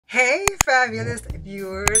fabulous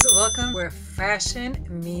viewers, welcome where fashion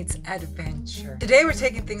meets adventure. Today we're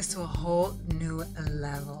taking things to a whole new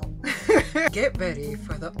level. Get ready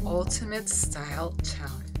for the ultimate style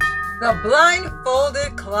challenge, the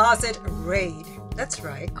Blindfolded Closet Raid. That's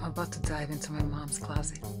right, I'm about to dive into my mom's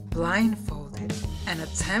closet, blindfolded, and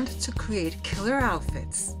attempt to create killer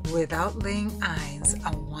outfits without laying eyes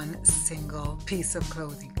on one single piece of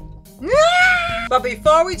clothing. But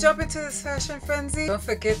before we jump into this fashion frenzy, don't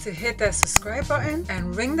forget to hit that subscribe button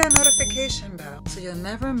and ring that notification bell so you'll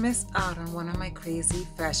never miss out on one of my crazy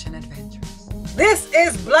fashion adventures. This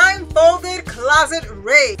is Blindfolded Closet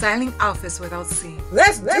Raid, styling outfits without seeing.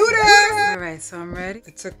 Let's do this! Alright, so I'm ready.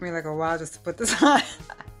 It took me like a while just to put this on.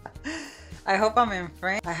 I hope I'm in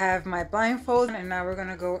frame. I have my blindfold and now we're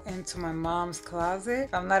gonna go into my mom's closet.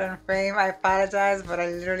 If I'm not in frame, I apologize, but I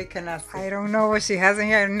literally cannot see. I don't know what she has in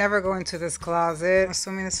here. I never go into this closet. I'm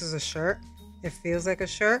assuming this is a shirt. It feels like a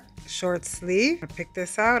shirt. Short sleeve. I pick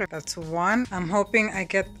this out. That's one. I'm hoping I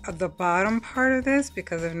get the bottom part of this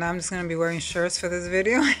because if not, I'm just gonna be wearing shirts for this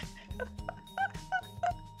video.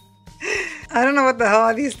 I don't know what the hell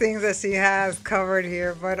are these things that she has covered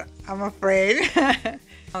here, but I'm afraid.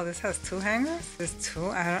 Oh, this has two hangers? There's two?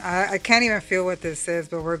 I can't even feel what this is,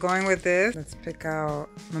 but we're going with this. Let's pick out.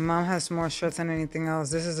 My mom has more shirts than anything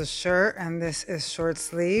else. This is a shirt and this is short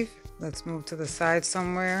sleeve. Let's move to the side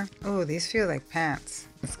somewhere. Oh, these feel like pants.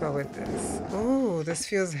 Let's go with this. Oh, this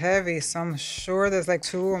feels heavy, so I'm sure there's like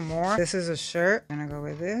two or more. This is a shirt. I'm gonna go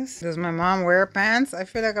with this. Does my mom wear pants? I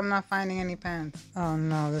feel like I'm not finding any pants. Oh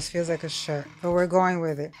no, this feels like a shirt, but we're going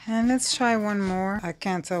with it. And let's try one more. I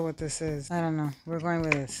can't tell what this is. I don't know. We're going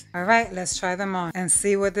with this. All right, let's try them on and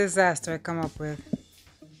see what disaster I come up with.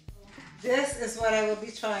 This is what I will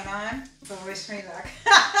be trying on, so wish me luck.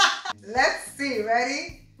 Let's see,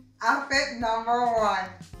 ready? Outfit number one.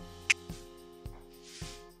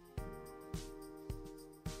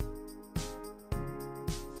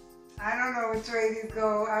 I don't know which way these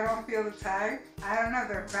go. I don't feel the tag. I don't know if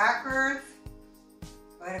they're backwards,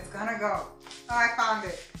 but it's gonna go. Oh, I found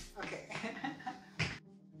it. Okay.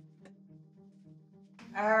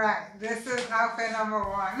 All right, this is outfit number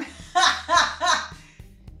one.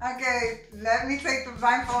 Okay, let me take the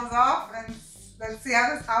blindfolds off and let's see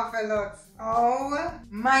how this outfit looks. Oh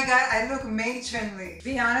my God, I look matronly.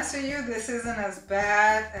 Be honest with you, this isn't as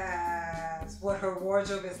bad as what her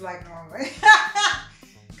wardrobe is like normally.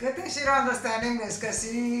 Good thing she don't understand English because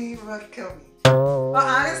she would kill me. But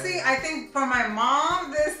honestly, I think for my mom,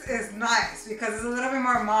 this is nice because it's a little bit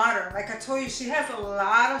more modern. Like I told you, she has a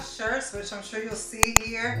lot of shirts, which I'm sure you'll see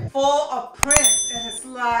here, full of prints. And it's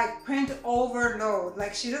like print overload.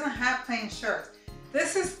 Like she doesn't have plain shirts.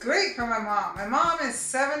 This is great for my mom. My mom is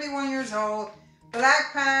 71 years old,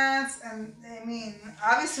 black pants, and I mean,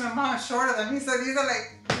 obviously my mom is shorter than me, so these are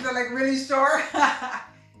like really short.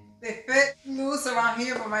 They fit loose around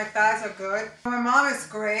here, but my thighs are good. My mom is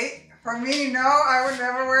great. For me, no, I would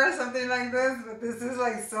never wear something like this, but this is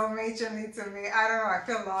like so matronly to me. I don't know, I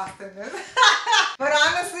feel lost in this. But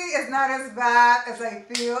honestly, it's not as bad as I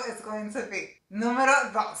feel it's going to be.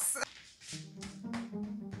 Número dos.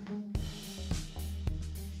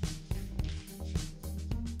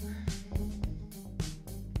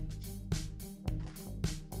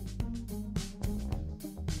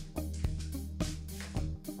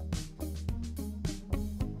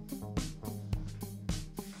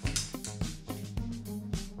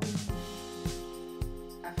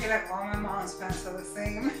 I feel like all my mom's pants are the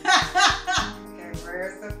same. Okay,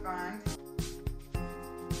 where's the front?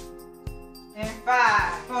 In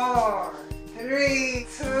 5, 4, 3,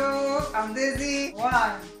 2, I'm dizzy,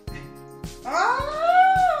 1.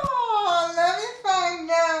 Oh, let me find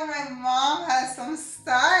out. My mom has some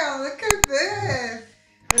style. Look at this.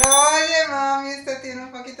 Pero oye, mami, usted tiene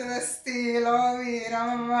un poquito de estilo. Mira,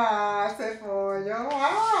 mamá, ese pollo.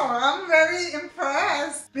 Wow, I'm very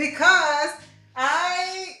impressed because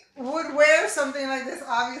I would wear something like this,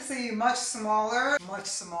 obviously much smaller,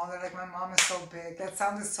 like my mom is so big. That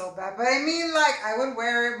sounded so bad, but I mean like I would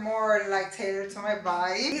wear it more like tailored to my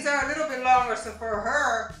body. These are a little bit longer, so for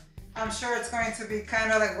her, I'm sure it's going to be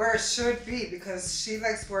kind of like where it should be because she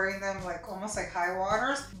likes wearing them like almost like high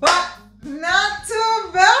waters, but not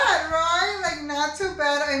too bad, right? Like not too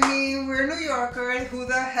bad. I mean, we're New Yorkers. Who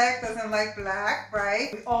the heck doesn't like black,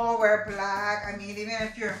 right? We all wear black. I mean, even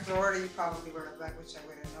if you're in Florida, you probably wear black, which I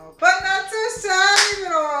wouldn't know. But not too shabby,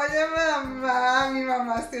 pero oye, mamá, mi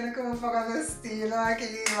mamá tiene como un poco de estilo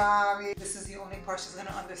aquí, mami. This is the only part she's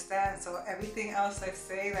gonna understand, so everything else I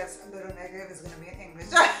say that's a little negative is gonna be in English.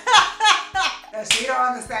 That she don't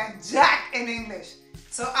understand jack in English.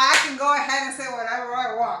 So I can go ahead and say whatever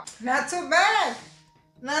I want. Not too bad.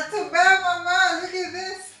 Not too bad,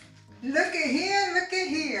 here, look at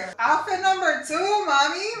here. Outfit number 2,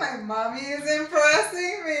 mommy. My mommy is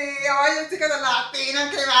impressing me. Oye, chica de Latina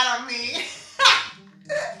que van a mí.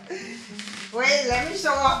 Wait, let me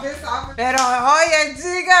show off this outfit. Pero oye,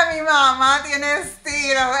 chica, mi mamá tiene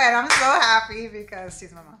estilo. And I'm so happy because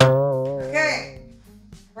she's my mom. Okay,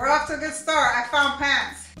 we're off to a good start. I found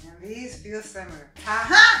pants. And these feel similar.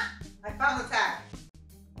 Aha! I found the tag.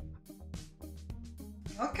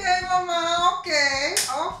 Okay, mama, okay,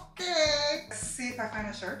 okay. Let's see if I find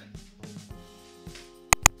a shirt.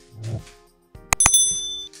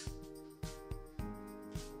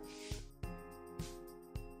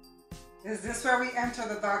 Is this where we enter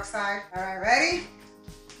the dark side? All right, ready?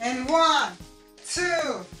 And 1,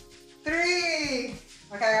 2, 3. Okay,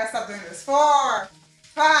 I gotta stop doing this. 4,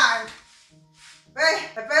 5. Wait,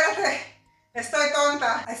 espérate. Estoy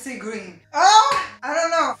tonta. I see green. Oh, I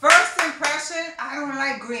don't know. First impression, I don't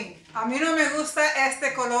like green. A mí no me gusta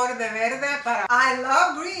este color de verde, but I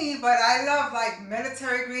love green, but I love like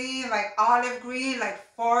military green, like olive green, like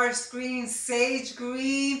forest green, sage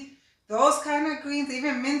green, those kind of greens,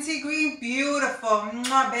 even minty green, beautiful,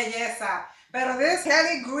 belleza. Pero this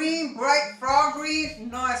Kelly green, bright frog green,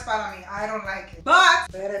 no es para mí. I don't like it. But,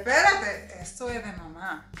 espérate, esto es de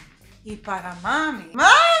mamá. Y para mami.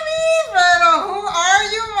 Mami, pero who are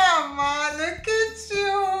you, mamá? Look at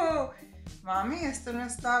you. Mami, esto no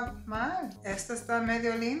está mal. Esto está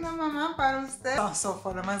medio lindo, mamá, para usted. Oh, so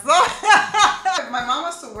full of myself. If my mom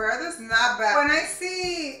was to wear this, not bad. When I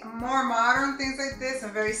see more modern things like this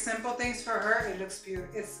and very simple things for her, it looks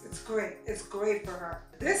beautiful. It's great. It's great for her.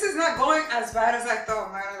 This is not going as bad as I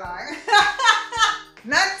thought, not a lie.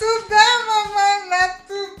 Not too bad, mama. Not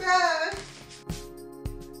too bad.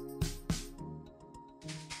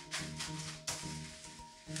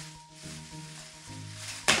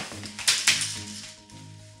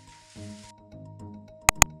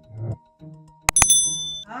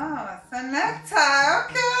 Oh, it's a necktie.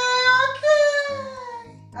 Okay.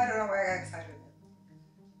 I don't know why I got excited.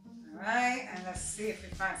 All right, and let's see if we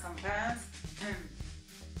find some pants.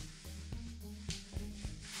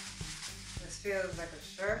 This feels like a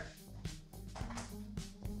shirt.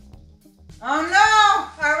 Oh no!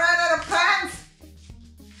 I ran out of pants.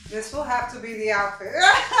 This will have to be the outfit.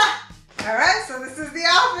 All right, so this is the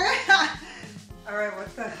outfit. All right,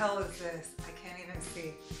 what the hell is this? I can't even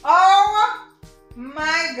see. Oh!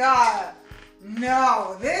 My God,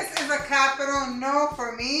 no, this is a capital no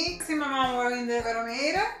for me. See my mom wearing this, pero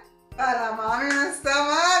mira, para mami no está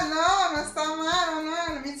mal, no está mal,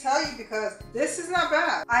 no, let me tell you, because this is not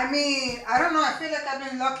bad. I mean, I don't know, I feel like I've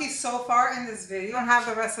been lucky so far in this video. I don't have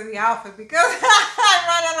the rest of the outfit because I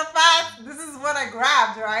ran out of pants. This is what I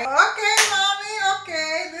grabbed, right? Okay, mommy,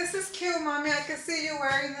 okay, this is cute, mommy. I can see you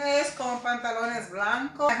wearing this con pantalones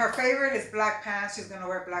blancos. And her favorite is black pants. She's gonna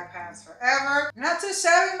wear black pants forever. Not too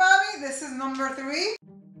shabby, mommy. This is number 3.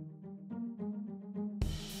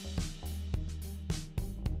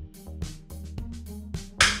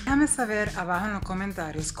 Déjame saber abajo en los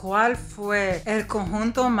comentarios cuál fue el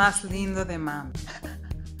conjunto más lindo de mami.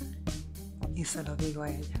 Y se lo digo a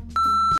ella.